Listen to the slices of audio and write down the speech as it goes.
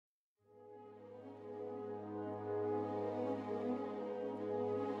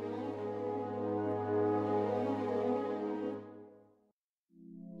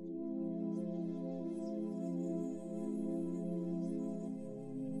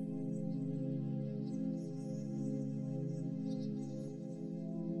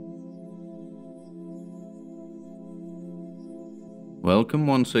Welcome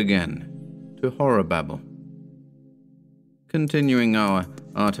once again to HorrorBabble. Continuing our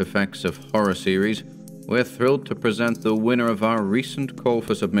Artifacts of Horror series, we're thrilled to present the winner of our recent call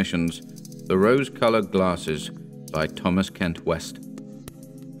for submissions, The Rose-Colored Glasses by Thomas Kent West.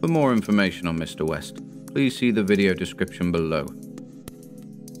 For more information on Mr. West, please see the video description below.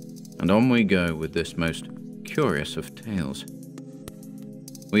 And on we go with this most curious of tales.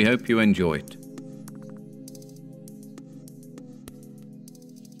 We hope you enjoy it.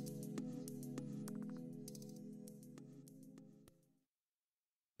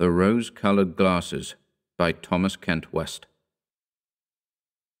 The Rose-Colored Glasses by Thomas Kent West.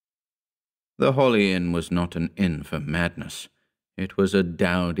 The Holly Inn was not an inn for madness. It was a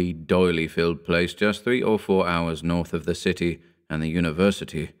dowdy, doily-filled place just 3 or 4 hours north of the city and the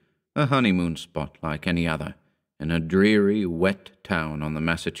university, a honeymoon spot like any other, in a dreary, wet town on the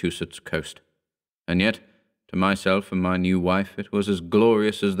Massachusetts coast. And yet, to myself and my new wife, it was as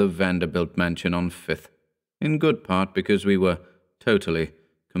glorious as the Vanderbilt mansion on Fifth, in good part because we were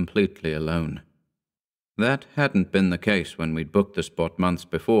completely alone. That hadn't been the case when we'd booked the spot months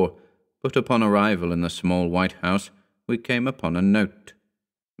before, but upon arrival in the small white house, we came upon a note.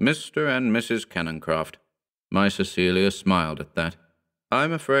 Mr. and Mrs. Cannoncroft. My Cecilia smiled at that.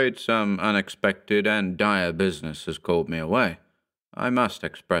 I'm afraid some unexpected and dire business has called me away. I must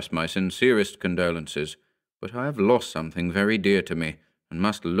express my sincerest condolences, but I have lost something very dear to me, and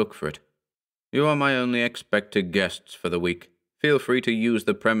must look for it. You are my only expected guests for the week. Feel free to use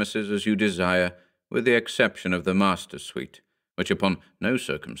the premises as you desire, with the exception of the master's suite, which upon no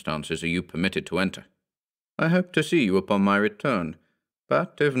circumstances are you permitted to enter. I hope to see you upon my return,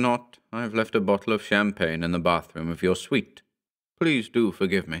 but if not, I have left a bottle of champagne in the bathroom of your suite. Please do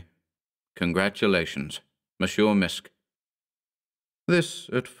forgive me. Congratulations, Monsieur Misk. This,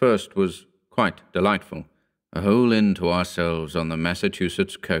 at first, was quite delightful, a whole inn to ourselves on the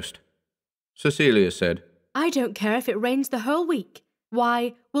Massachusetts coast. Cecilia said, I don't care if it rains the whole week.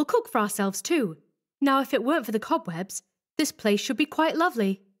 Why, we'll cook for ourselves too. Now, if it weren't for the cobwebs, this place should be quite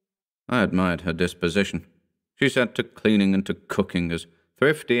lovely. I admired her disposition. She set to cleaning and to cooking, as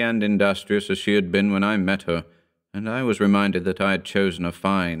thrifty and industrious as she had been when I met her, and I was reminded that I had chosen a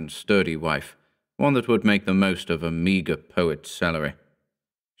fine, sturdy wife, one that would make the most of a meagre poet's salary.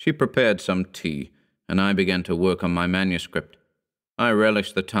 She prepared some tea, and I began to work on my manuscript. I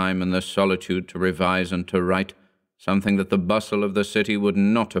relished the time and the solitude to revise and to write, something that the bustle of the city would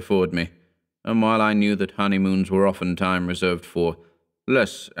not afford me, and while I knew that honeymoons were oftentimes reserved for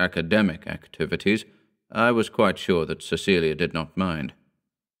less academic activities, I was quite sure that Cecilia did not mind.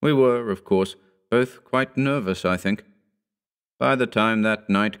 We were, of course, both quite nervous, I think. By the time that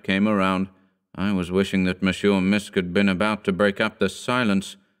night came around, I was wishing that Monsieur Misk had been about to break up the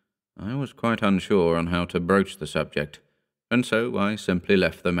silence. I was quite unsure on how to broach the subject, and so I simply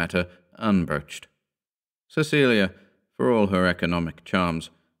left the matter unbroached. Cecilia, for all her economic charms,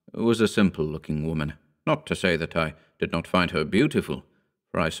 was a simple-looking woman. Not to say that I did not find her beautiful,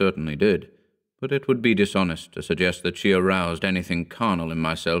 for I certainly did, but it would be dishonest to suggest that she aroused anything carnal in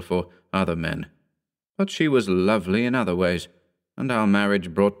myself or other men. But she was lovely in other ways, and our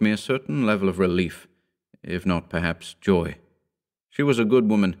marriage brought me a certain level of relief, if not perhaps joy. She was a good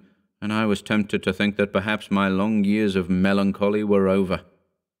woman, and I was tempted to think that perhaps my long years of melancholy were over.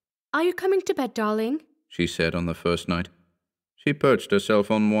 Are you coming to bed, darling? She said on the first night. She perched herself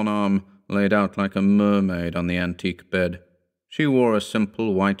on one arm, laid out like a mermaid on the antique bed. She wore a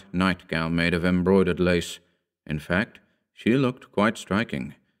simple white nightgown made of embroidered lace. In fact, she looked quite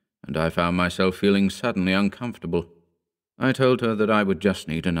striking, and I found myself feeling suddenly uncomfortable. I told her that I would just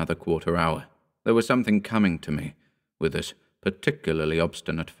need another quarter hour. There was something coming to me, with this particularly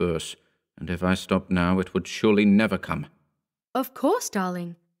obstinate verse, and if I stopped now, it would surely never come. Of course,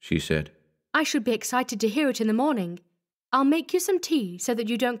 darling, she said. I should be excited to hear it in the morning. I'll make you some tea so that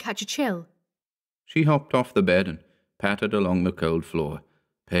you don't catch a chill. She hopped off the bed and pattered along the cold floor,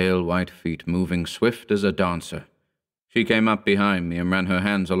 pale white feet moving swift as a dancer. She came up behind me and ran her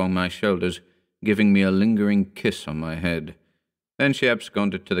hands along my shoulders, giving me a lingering kiss on my head. Then she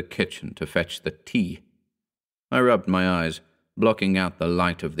absconded to the kitchen to fetch the tea. I rubbed my eyes, blocking out the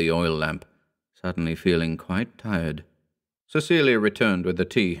light of the oil lamp, suddenly feeling quite tired. Cecilia returned with the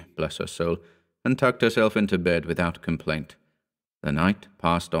tea, bless her soul, and tucked herself into bed without complaint. The night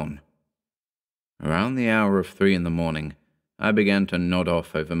passed on. Around the hour of 3 in the morning, I began to nod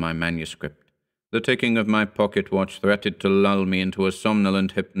off over my manuscript. The ticking of my pocket watch threatened to lull me into a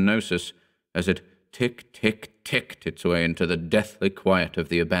somnolent hypnosis as it ticked its way into the deathly quiet of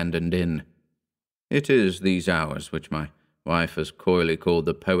the abandoned inn. It is these hours, which my wife has coyly called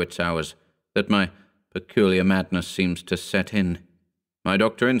the poet's hours, that my peculiar madness seems to set in. My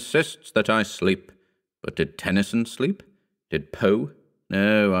doctor insists that I sleep. But did Tennyson sleep? Did Poe?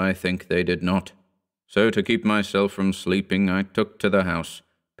 No, I think they did not. So to keep myself from sleeping, I took to the house,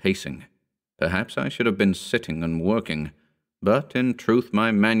 pacing. Perhaps I should have been sitting and working, but in truth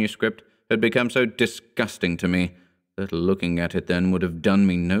my manuscript had become so disgusting to me that looking at it then would have done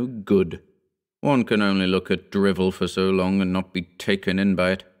me no good. One can only look at drivel for so long and not be taken in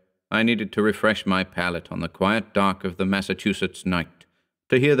by it. I needed to refresh my palate on the quiet dark of the Massachusetts night,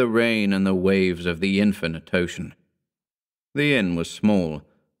 to hear the rain and the waves of the infinite ocean. The inn was small,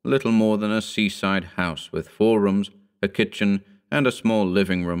 little more than a seaside house with 4 rooms, a kitchen, and a small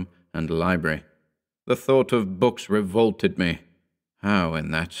living room and library. The thought of books revolted me. How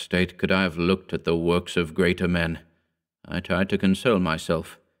in that state could I have looked at the works of greater men? I tried to console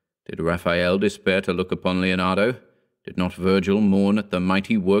myself. Did Raphael despair to look upon Leonardo? Did not Virgil mourn at the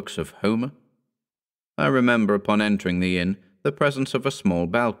mighty works of Homer? I remember upon entering the inn the presence of a small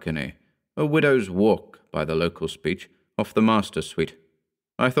balcony, a widow's walk, by the local speech, off the master's suite.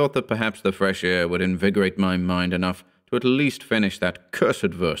 I thought that perhaps the fresh air would invigorate my mind enough to at least finish that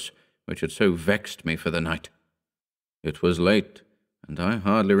cursed verse which had so vexed me for the night. It was late, and I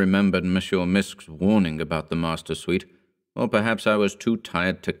hardly remembered Monsieur Misk's warning about the master's suite, or perhaps I was too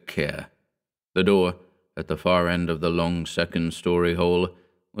tired to care. The door, at the far end of the long second-story hall,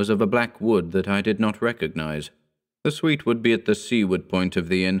 was of a black wood that I did not recognize. The suite would be at the seaward point of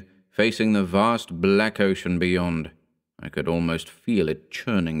the inn, facing the vast black ocean beyond. I could almost feel it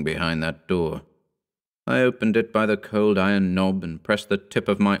churning behind that door. I opened it by the cold iron knob and pressed the tip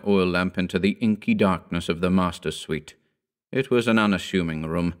of my oil lamp into the inky darkness of the master's suite. It was an unassuming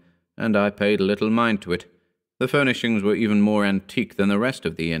room, and I paid little mind to it. The furnishings were even more antique than the rest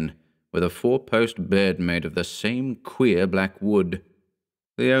of the inn, with a 4-post bed made of the same queer black wood.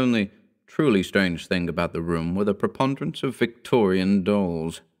 The only truly strange thing about the room were the preponderance of Victorian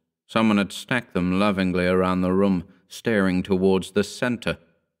dolls. Someone had stacked them lovingly around the room, staring towards the centre.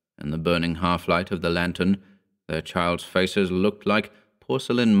 In the burning half-light of the lantern, their child's faces looked like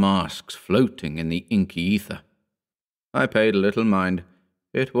porcelain masks floating in the inky ether. I paid little mind.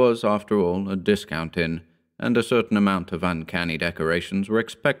 It was, after all, a discount inn, and a certain amount of uncanny decorations were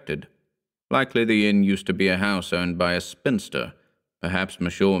expected. Likely the inn used to be a house owned by a spinster, perhaps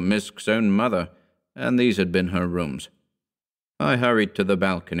Monsieur Misk's own mother, and these had been her rooms. I hurried to the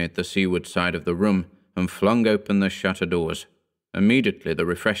balcony at the seaward side of the room and flung open the shutter doors. Immediately the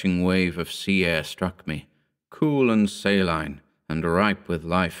refreshing wave of sea air struck me, cool and saline, and ripe with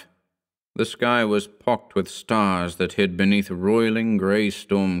life. The sky was pocked with stars that hid beneath roiling grey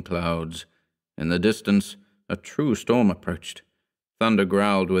storm clouds. In the distance, a true storm approached. Thunder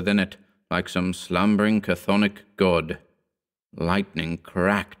growled within it, like some slumbering chthonic god. Lightning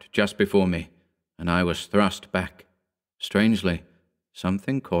cracked just before me, and I was thrust back. Strangely,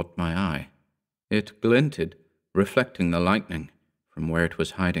 something caught my eye. It glinted, reflecting the lightning, from where it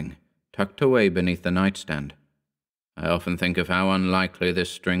was hiding, tucked away beneath the nightstand. I often think of how unlikely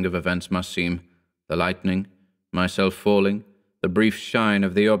this string of events must seem. The lightning, myself falling, the brief shine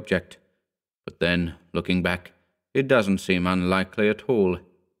of the object. But then, looking back, it doesn't seem unlikely at all.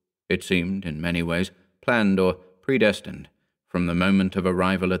 It seemed, in many ways, planned or predestined, from the moment of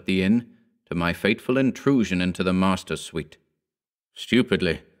arrival at the inn to my fateful intrusion into the master's suite.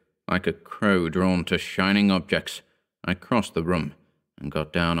 Stupidly, like a crow drawn to shining objects, I crossed the room and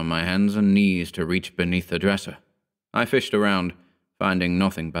got down on my hands and knees to reach beneath the dresser. I fished around, finding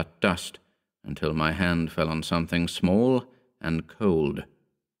nothing but dust, until my hand fell on something small and cold.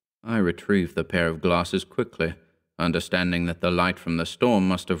 I retrieved the pair of glasses quickly, understanding that the light from the storm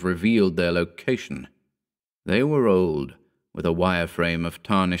must have revealed their location. They were old, with a wire frame of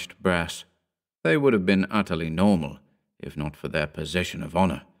tarnished brass. They would have been utterly normal, if not for their position of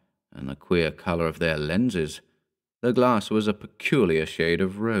honor, and the queer color of their lenses. The glass was a peculiar shade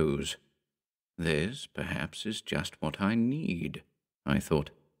of rose. This, perhaps, is just what I need, I thought.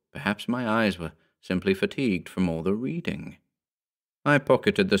 Perhaps my eyes were simply fatigued from all the reading. I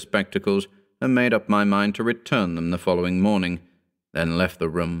pocketed the spectacles and made up my mind to return them the following morning, then left the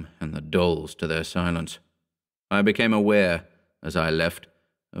room and the dolls to their silence. I became aware, as I left,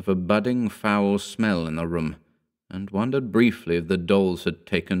 of a budding foul smell in the room, and wondered briefly if the dolls had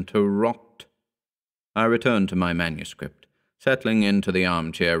taken to rot. I returned to my manuscript, settling into the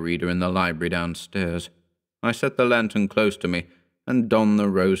armchair reader in the library downstairs. I set the lantern close to me and donned the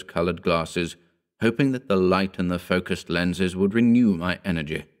rose-colored glasses, hoping that the light and the focused lenses would renew my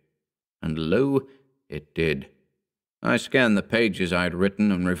energy. And lo, it did. I scanned the pages I had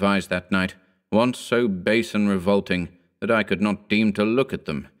written and revised that night, once so base and revolting that I could not deem to look at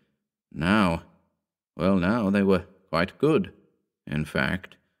them. Now they were quite good. In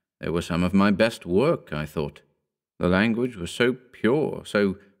fact, they were some of my best work, I thought. The language was so pure,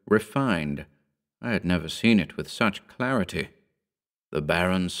 so refined. I had never seen it with such clarity. The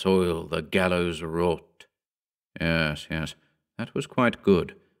barren soil, the gallows wrought. Yes, that was quite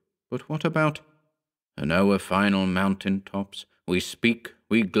good. But what about... And o'er final mountain tops, we speak,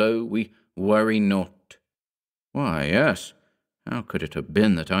 we glow, we worry not. Why, yes, how could it have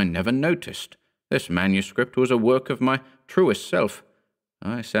been that I never noticed? This manuscript was a work of my truest self.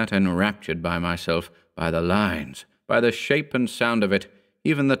 I sat enraptured by myself, by the lines, by the shape and sound of it,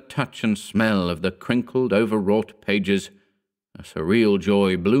 even the touch and smell of the crinkled, overwrought pages. A surreal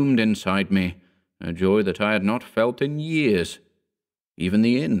joy bloomed inside me, a joy that I had not felt in years. Even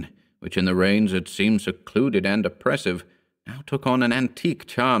the inn, which in the rains had seemed secluded and oppressive, now took on an antique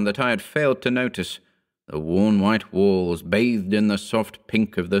charm that I had failed to notice. The worn white walls, bathed in the soft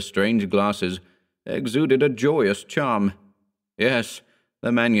pink of the strange glasses, exuded a joyous charm. Yes,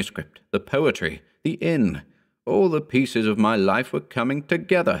 the manuscript, the poetry, the inn, all the pieces of my life were coming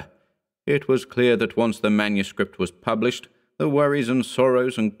together. It was clear that once the manuscript was published, the worries and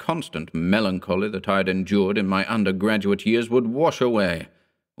sorrows and constant melancholy that I had endured in my undergraduate years would wash away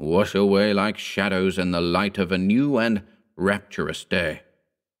like shadows in the light of a new and rapturous day.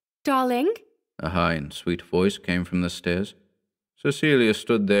 Darling? A high and sweet voice came from the stairs. Cecilia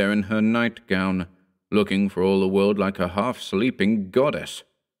stood there in her nightgown, looking for all the world like a half-sleeping goddess.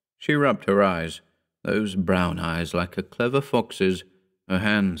 She rubbed her eyes, those brown eyes like a clever fox's, her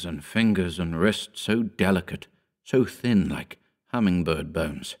hands and fingers and wrists so delicate, so thin like hummingbird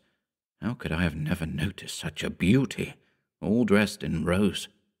bones. How could I have never noticed such a beauty, all dressed in rose?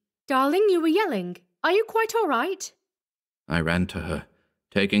 Darling, you were yelling. Are you quite all right? I ran to her,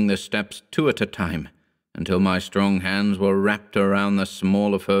 taking the steps 2 at a time, until my strong hands were wrapped around the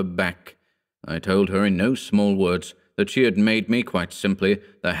small of her back. I told her in no small words that she had made me, quite simply,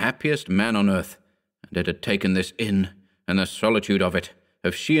 the happiest man on earth, and it had taken this inn, and the solitude of it,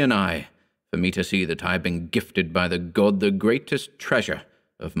 of she and I, for me to see that I had been gifted by the god the greatest treasure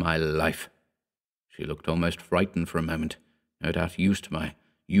of my life. She looked almost frightened for a moment, no doubt used to my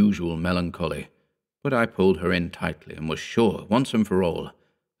usual melancholy, but I pulled her in tightly and was sure, once and for all,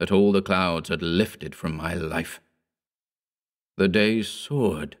 that all the clouds had lifted from my life. The days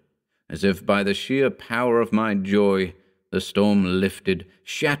soared, as if by the sheer power of my joy, the storm lifted,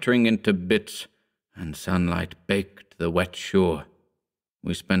 shattering into bits, and sunlight baked the wet shore.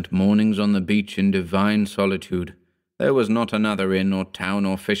 We spent mornings on the beach in divine solitude. There was not another inn or town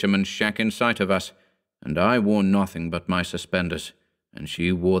or fisherman's shack in sight of us, and I wore nothing but my suspenders, and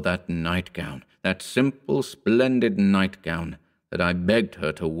she wore that nightgown, that simple, splendid nightgown that I begged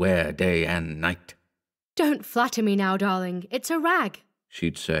her to wear day and night. Don't flatter me now, darling. It's a rag,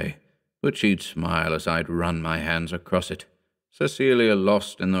 she'd say, but she'd smile as I'd run my hands across it. Cecilia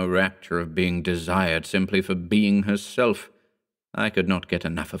lost in the rapture of being desired simply for being herself. I could not get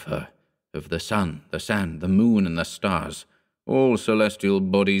enough of her, of the sun, the sand, the moon, and the stars, all celestial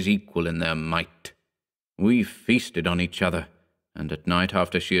bodies equal in their might. We feasted on each other, and at night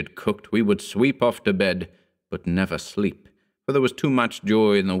after she had cooked we would sweep off to bed, but never sleep, for there was too much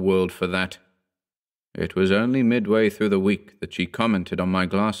joy in the world for that. It was only midway through the week that she commented on my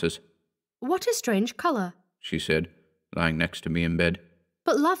glasses. What a strange colour, she said, lying next to me in bed.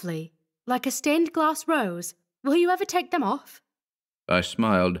 But lovely, like a stained glass rose. Will you ever take them off? I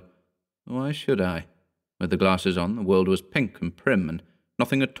smiled. Why should I? With the glasses on, the world was pink and prim, and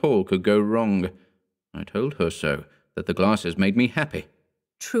nothing at all could go wrong. I told her so, that the glasses made me happy.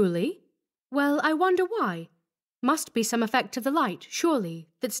 Truly? Well, I wonder why. Must be some effect of the light, surely,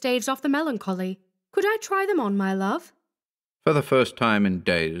 that staves off the melancholy. Could I try them on, my love? For the first time in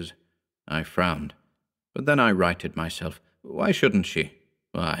days, I frowned. But then I righted myself. Why shouldn't she?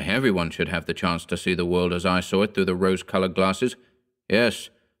 Why, everyone should have the chance to see the world as I saw it through the rose-coloured glasses. Yes,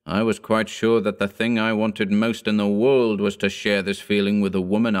 I was quite sure that the thing I wanted most in the world was to share this feeling with the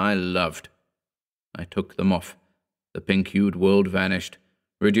woman I loved. I took them off. The pink-hued world vanished,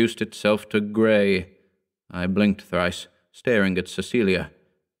 reduced itself to grey. I blinked thrice, staring at Cecilia.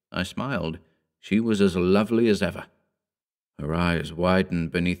 I smiled. She was as lovely as ever. Her eyes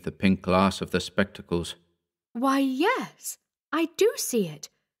widened beneath the pink glass of the spectacles. Why, yes, I do see it.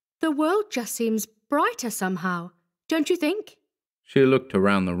 The world just seems brighter somehow, don't you think? She looked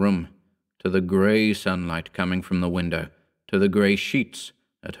around the room, to the grey sunlight coming from the window, to the grey sheets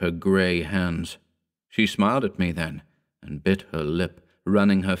at her grey hands. She smiled at me then, and bit her lip,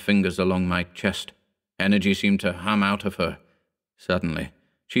 running her fingers along my chest. Energy seemed to hum out of her. Suddenly,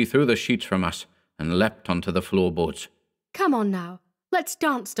 she threw the sheets from us and leapt onto the floorboards. Come on now, let's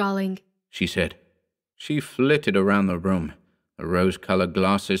dance, darling, she said. She flitted around the room, the rose-colored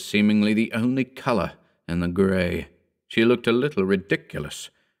glasses seemingly the only color in the gray. She looked a little ridiculous.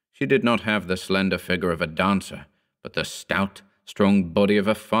 She did not have the slender figure of a dancer, but the stout, strong body of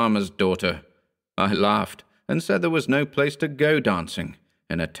a farmer's daughter. I laughed and said there was no place to go dancing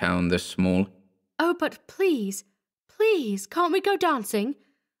in a town this small. Oh, but please, please, can't we go dancing?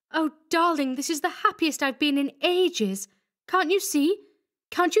 Oh, darling, this is the happiest I've been in ages. Can't you see?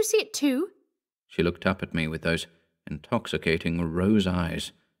 Can't you see it too? She looked up at me with those intoxicating rose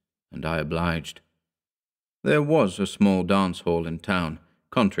eyes, and I obliged. There was a small dance hall in town,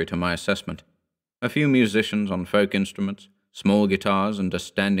 contrary to my assessment. A few musicians on folk instruments, small guitars and a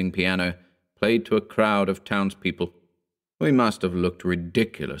standing piano, played to a crowd of townspeople. We must have looked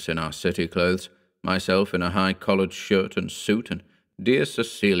ridiculous in our city clothes, myself in a high-collared shirt and suit, and dear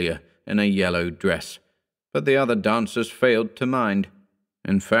Cecilia in a yellow dress. But the other dancers failed to mind.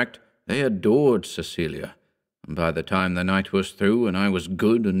 In fact, they adored Cecilia, and by the time the night was through and I was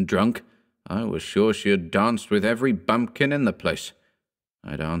good and drunk, I was sure she had danced with every bumpkin in the place.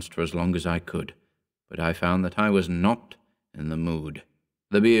 I danced for as long as I could, but I found that I was not in the mood.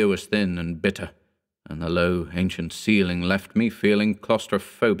 The beer was thin and bitter, and the low, ancient ceiling left me feeling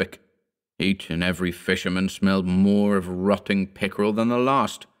claustrophobic. Each and every fisherman smelled more of rotting pickerel than the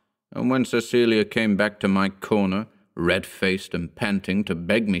last, and when Cecilia came back to my corner, red-faced and panting, to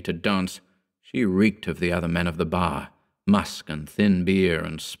beg me to dance, she reeked of the other men of the bar, musk and thin beer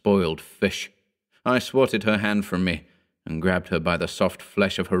and spoiled fish. I swatted her hand from me and grabbed her by the soft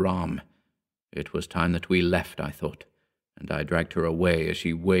flesh of her arm. It was time that we left, I thought, and I dragged her away as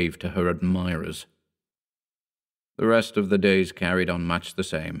she waved to her admirers. The rest of the days carried on much the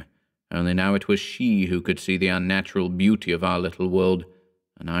same, only now it was she who could see the unnatural beauty of our little world,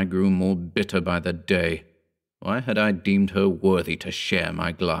 and I grew more bitter by the day. Why had I deemed her worthy to share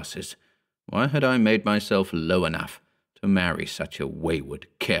my glasses? Why had I made myself low enough to marry such a wayward,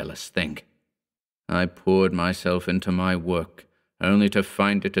 careless thing? I poured myself into my work, only to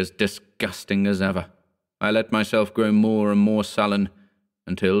find it as disgusting as ever. I let myself grow more and more sullen,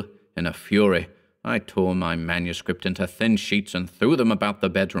 until, in a fury, I tore my manuscript into thin sheets and threw them about the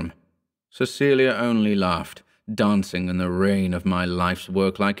bedroom. Cecilia only laughed, dancing in the rain of my life's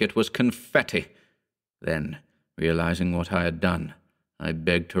work like it was confetti. Then, realizing what I had done, I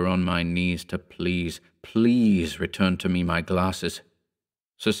begged her on my knees to please return to me my glasses.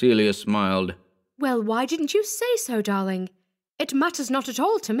 Cecilia smiled. Well, why didn't you say so, darling? It matters not at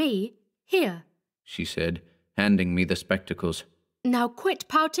all to me. Here, she said, handing me the spectacles. Now quit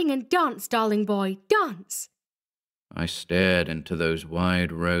pouting and dance, darling boy, dance! I stared into those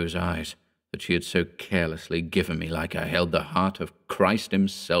wide rose eyes that she had so carelessly given me like I held the heart of Christ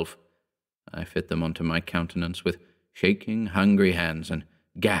himself. I fit them onto my countenance with shaking, hungry hands and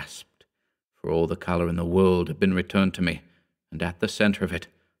gasped, for all the colour in the world had been returned to me, and at the centre of it,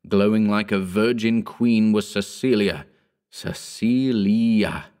 glowing like a virgin queen, was Cecilia.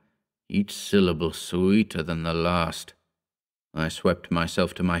 Cecilia! Each syllable sweeter than the last. I swept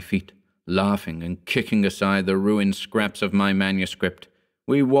myself to my feet, laughing and kicking aside the ruined scraps of my manuscript.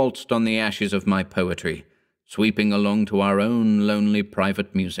 We waltzed on the ashes of my poetry, sweeping along to our own lonely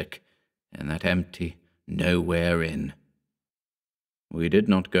private music, in that empty nowhere inn. We did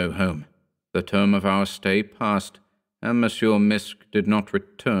not go home. The term of our stay passed, and Monsieur Misk did not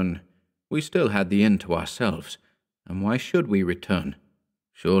return. We still had the inn to ourselves, and why should we return?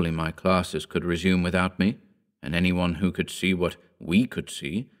 Surely my classes could resume without me, and anyone who could see what we could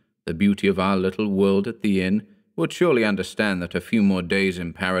see, the beauty of our little world at the inn, would surely understand that a few more days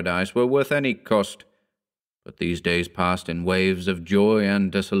in paradise were worth any cost. But these days passed in waves of joy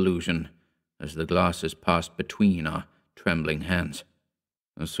and disillusion, as the glasses passed between our trembling hands.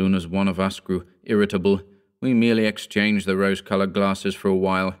 As soon as one of us grew irritable, we merely exchanged the rose-colored glasses for a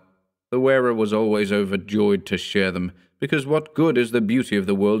while. The wearer was always overjoyed to share them, because what good is the beauty of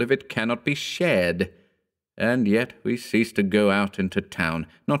the world if it cannot be shared? And yet we ceased to go out into town,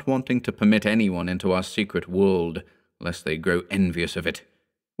 not wanting to permit anyone into our secret world, lest they grow envious of it.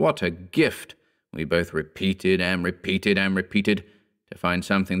 What a gift! We both repeated and repeated and repeated, to find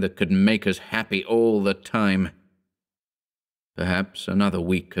something that could make us happy all the time. Perhaps another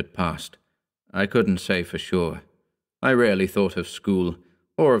week had passed. I couldn't say for sure. I rarely thought of school,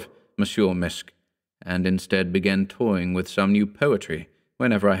 or of Monsieur Misk, and instead began toying with some new poetry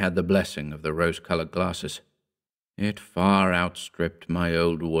whenever I had the blessing of the rose-colored glasses. It far outstripped my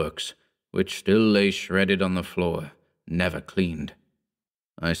old works, which still lay shredded on the floor, never cleaned.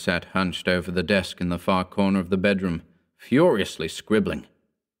 I sat hunched over the desk in the far corner of the bedroom, furiously scribbling.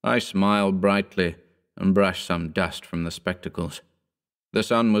 I smiled brightly and brushed some dust from the spectacles. The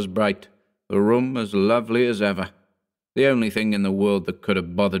sun was bright, the room as lovely as ever. The only thing in the world that could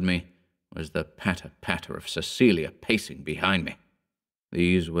have bothered me was the patter-patter of Cecilia pacing behind me.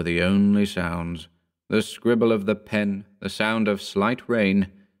 These were the only sounds, the scribble of the pen, the sound of slight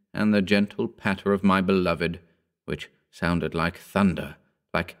rain, and the gentle patter of my beloved, which sounded like thunder,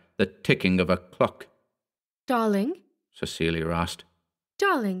 like the ticking of a clock. Darling? Cecilia asked.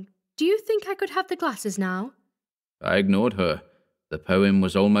 Darling, do you think I could have the glasses now? I ignored her. The poem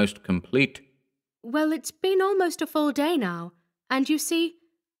was almost complete. Well, it's been almost a full day now, and you see,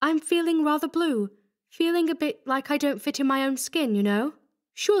 I'm feeling rather blue, feeling a bit like I don't fit in my own skin, you know?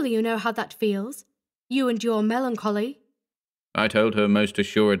 Surely you know how that feels, you and your melancholy. I told her most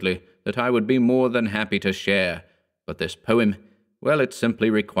assuredly that I would be more than happy to share, but this poem, well, it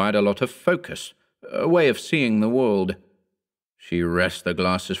simply required a lot of focus, a way of seeing the world. She wrested the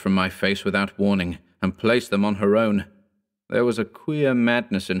glasses from my face without warning and placed them on her own. There was a queer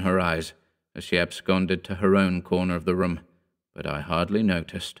madness in her eyes as she absconded to her own corner of the room, but I hardly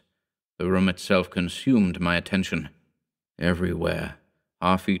noticed. The room itself consumed my attention. Everywhere,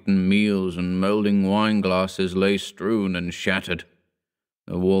 half-eaten meals and moulding wine-glasses lay strewn and shattered.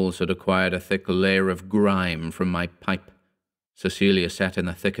 The walls had acquired a thick layer of grime from my pipe. Cecilia sat in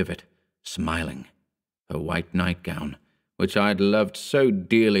the thick of it, smiling. Her white nightgown, which I had loved so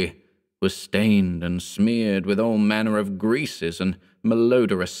dearly, was stained and smeared with all manner of greases and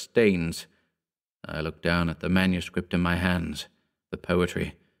malodorous stains. I looked down at the manuscript in my hands, the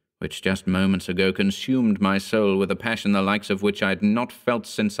poetry, which just moments ago consumed my soul with a passion the likes of which I had not felt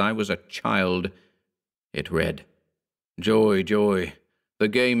since I was a child. It read, "Joy, joy, the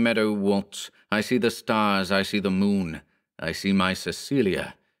gay meadow waltz, I see the stars, I see the moon, I see my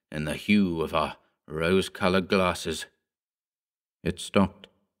Cecilia in the hue of our rose-coloured glasses." It stopped.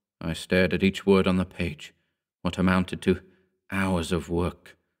 I stared at each word on the page, what amounted to hours of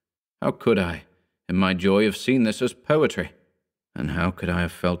work. How could I, in my joy, have seen this as poetry? And how could I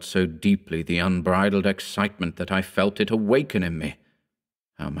have felt so deeply the unbridled excitement that I felt it awaken in me?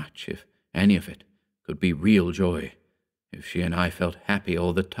 How much, if any of it, could be real joy, if she and I felt happy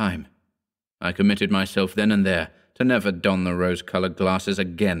all the time? I committed myself then and there to never don the rose-coloured glasses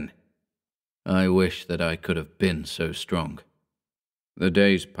again. I wish that I could have been so strong. The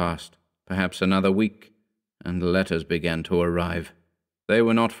days passed, perhaps another week, and letters began to arrive. They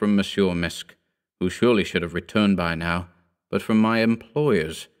were not from Monsieur Misk, who surely should have returned by now, but from my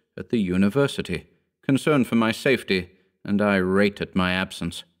employers at the university, concerned for my safety and irate at my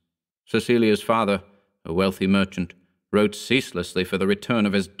absence. Cecilia's father, a wealthy merchant, wrote ceaselessly for the return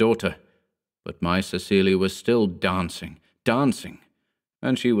of his daughter, but my Cecilia was still dancing,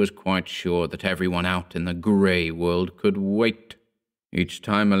 and she was quite sure that everyone out in the grey world could wait. Each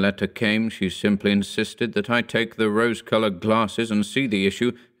time a letter came, she simply insisted that I take the rose-coloured glasses and see the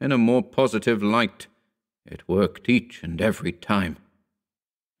issue in a more positive light. It worked each and every time.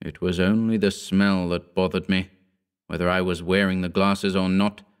 It was only the smell that bothered me. Whether I was wearing the glasses or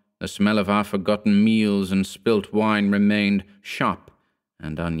not, the smell of our forgotten meals and spilt wine remained sharp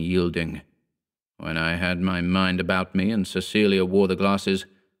and unyielding. When I had my mind about me and Cecilia wore the glasses,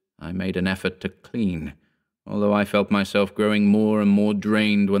 I made an effort to clean, although I felt myself growing more and more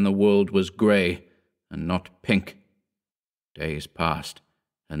drained when the world was grey and not pink. Days passed,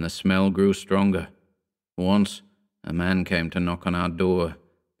 and the smell grew stronger. Once, a man came to knock on our door,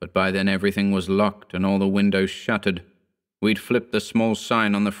 but by then everything was locked and all the windows shuttered. We'd flipped the small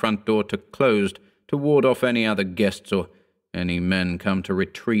sign on the front door to closed to ward off any other guests or any men come to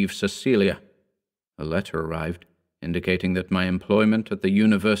retrieve Cecilia. A letter arrived, indicating that my employment at the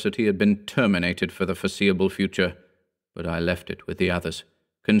university had been terminated for the foreseeable future, but I left it with the others,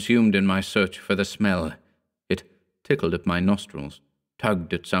 consumed in my search for the smell. It tickled at my nostrils,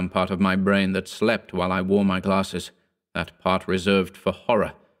 tugged at some part of my brain that slept while I wore my glasses, that part reserved for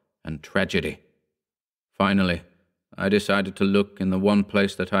horror and tragedy. Finally, I decided to look in the one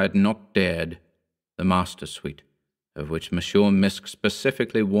place that I had not dared, the master's suite, of which Monsieur Misk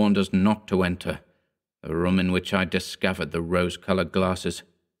specifically warned us not to enter, the room in which I discovered the rose-coloured glasses.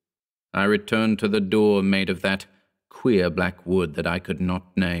 I returned to the door made of that queer black wood that I could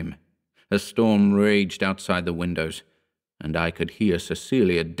not name. A storm raged outside the windows, and I could hear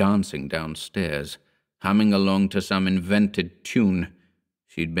Cecilia dancing downstairs, humming along to some invented tune.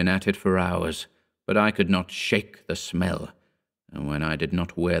 She'd been at it for hours, but I could not shake the smell, and when I did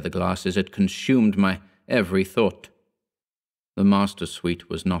not wear the glasses it consumed my every thought. The master's suite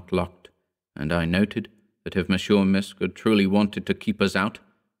was not locked, and I noted that if Monsieur Misk had truly wanted to keep us out,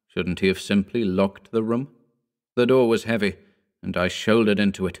 shouldn't he have simply locked the room? The door was heavy, and I shouldered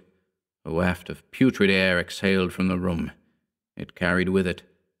into it. A waft of putrid air exhaled from the room. It carried with it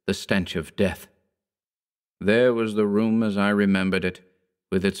the stench of death. There was the room as I remembered it,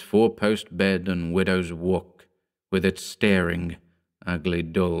 with its four-post bed and widow's walk, with its staring, ugly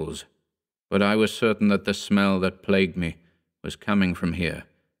dolls. But I was certain that the smell that plagued me was coming from here,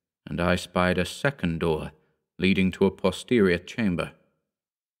 and I spied a second door leading to a posterior chamber.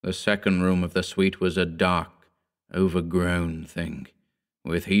 The second room of the suite was a dark, overgrown thing,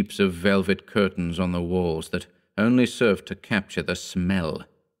 with heaps of velvet curtains on the walls that only served to capture the smell.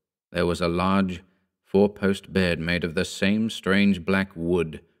 There was a large, four-post bed made of the same strange black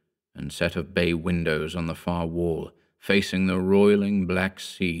wood, and set of bay windows on the far wall, facing the roiling black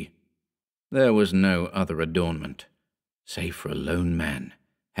sea. There was no other adornment, save for a lone man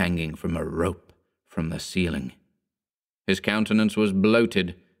hanging from a rope from the ceiling. His countenance was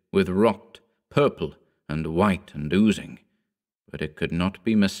bloated, with rot, purple and white and oozing, but it could not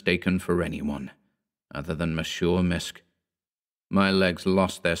be mistaken for anyone other than Monsieur Misk. My legs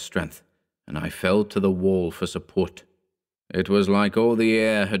lost their strength, and I fell to the wall for support. It was like all the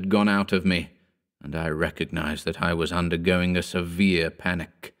air had gone out of me, and I recognized that I was undergoing a severe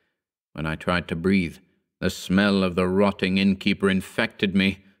panic. When I tried to breathe, the smell of the rotting innkeeper infected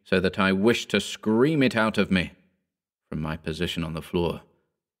me so that I wished to scream it out of me. From my position on the floor,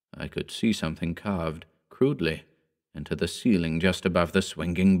 I could see something carved, crudely, into the ceiling just above the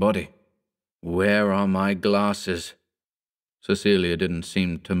swinging body. Where are my glasses? Cecilia didn't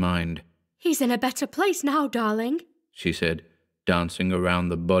seem to mind. He's in a better place now, darling, she said, dancing around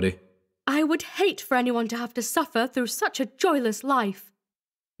the body. I would hate for anyone to have to suffer through such a joyless life.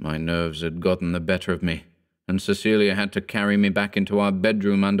 My nerves had gotten the better of me, and Cecilia had to carry me back into our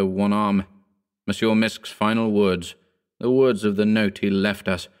bedroom under one arm. Monsieur Misk's final words, the words of the note he left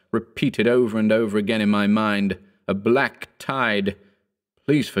us, repeated over and over again in my mind, a black tide.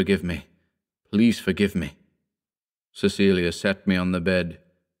 Please forgive me. Please forgive me. Cecilia set me on the bed,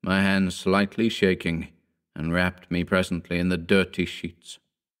 my hands slightly shaking, and wrapped me presently in the dirty sheets.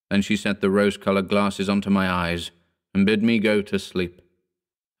 Then she set the rose-colored glasses onto my eyes and bid me go to sleep.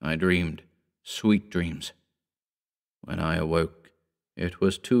 I dreamed sweet dreams. When I awoke, it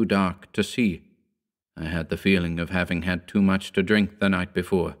was too dark to see. I had the feeling of having had too much to drink the night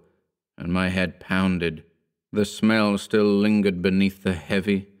before, and my head pounded. The smell still lingered beneath the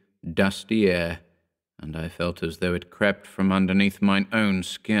heavy, dusty air, and I felt as though it crept from underneath mine own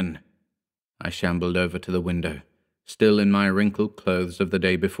skin. I shambled over to the window, still in my wrinkled clothes of the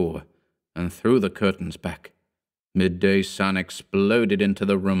day before, and threw the curtains back. Midday sun exploded into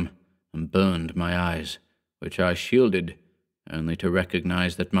the room and burned my eyes, which I shielded, only to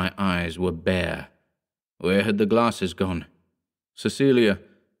recognize that my eyes were bare. Where had the glasses gone? Cecilia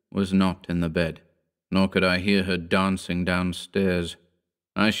was not in the bed, nor could I hear her dancing downstairs.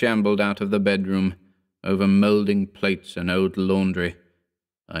 I shambled out of the bedroom, over moulding plates and old laundry.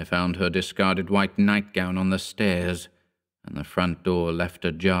 I found her discarded white nightgown on the stairs, and the front door left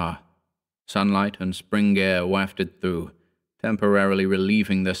ajar. Sunlight and spring air wafted through, temporarily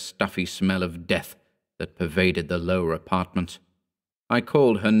relieving the stuffy smell of death that pervaded the lower apartments. I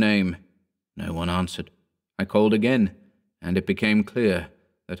called her name. No one answered. I called again, and it became clear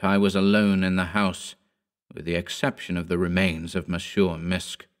that I was alone in the house, with the exception of the remains of Monsieur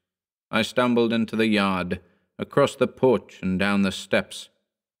Misk. I stumbled into the yard, across the porch and down the steps.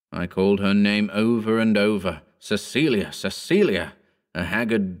 I called her name over and over. Cecilia, Cecilia, a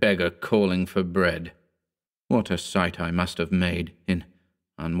haggard beggar calling for bread. What a sight I must have made, in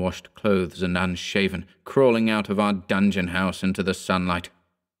unwashed clothes and unshaven, crawling out of our dungeon house into the sunlight.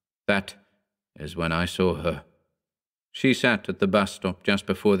 That is when I saw her. She sat at the bus stop just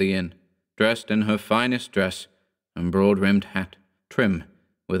before the inn, dressed in her finest dress and broad-rimmed hat, trim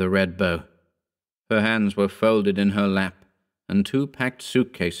with a red bow. Her hands were folded in her lap, and two packed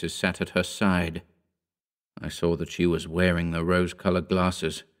suitcases sat at her side. I saw that she was wearing the rose-colored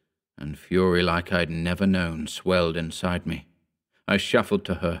glasses, and fury like I'd never known swelled inside me. I shuffled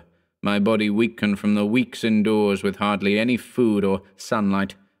to her, my body weakened from the weeks indoors with hardly any food or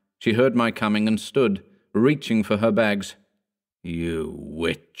sunlight. She heard my coming and stood, reaching for her bags. "You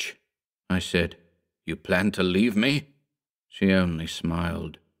witch," I said. "You plan to leave me?" She only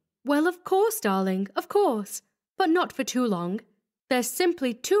smiled. Well, of course, darling, of course. But not for too long. There's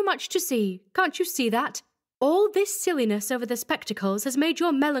simply too much to see. Can't you see that? All this silliness over the spectacles has made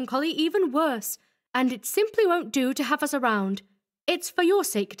your melancholy even worse, and it simply won't do to have us around. It's for your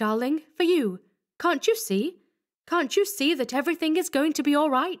sake, darling, for you. Can't you see? Can't you see that everything is going to be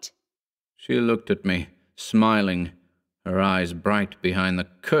all right? She looked at me, smiling, her eyes bright behind the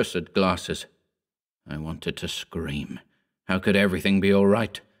cursed glasses. I wanted to scream. How could everything be all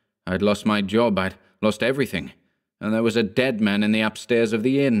right? I'd lost my job, I'd lost everything, and there was a dead man in the upstairs of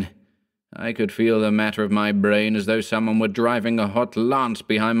the inn. I could feel the matter of my brain as though someone were driving a hot lance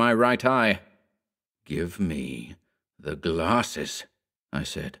behind my right eye. "Give me the glasses," I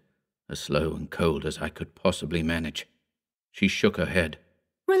said, as slow and cold as I could possibly manage. She shook her head.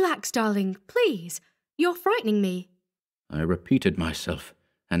 Relax, darling, please. You're frightening me. I repeated myself,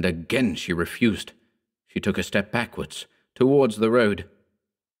 and again she refused. She took a step backwards, towards the road.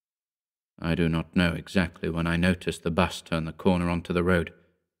 I do not know exactly when I noticed the bus turn the corner onto the road,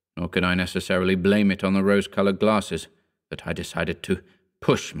 nor could I necessarily blame it on the rose-coloured glasses that I decided to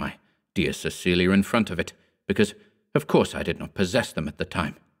push my dear Cecilia in front of it, because, of course, I did not possess them at the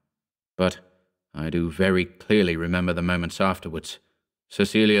time. But I do very clearly remember the moments afterwards,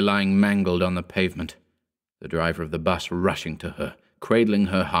 Cecilia lying mangled on the pavement, the driver of the bus rushing to her, cradling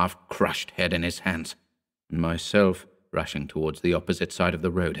her half-crushed head in his hands, and myself rushing towards the opposite side of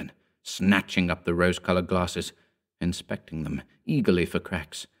the road and snatching up the rose-coloured glasses, inspecting them eagerly for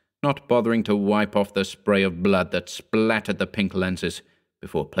cracks, not bothering to wipe off the spray of blood that splattered the pink lenses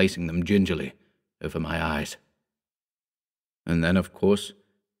before placing them gingerly over my eyes. And then, of course,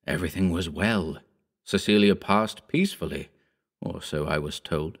 everything was well. Cecilia passed peacefully, or so I was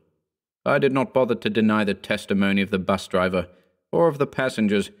told. I did not bother to deny the testimony of the bus driver or of the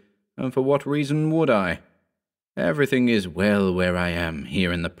passengers, and for what reason would I? Everything is well where I am,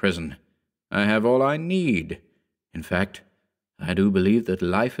 here in the prison. I have all I need. In fact, I do believe that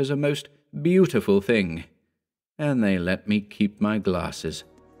life is a most beautiful thing, and they let me keep my glasses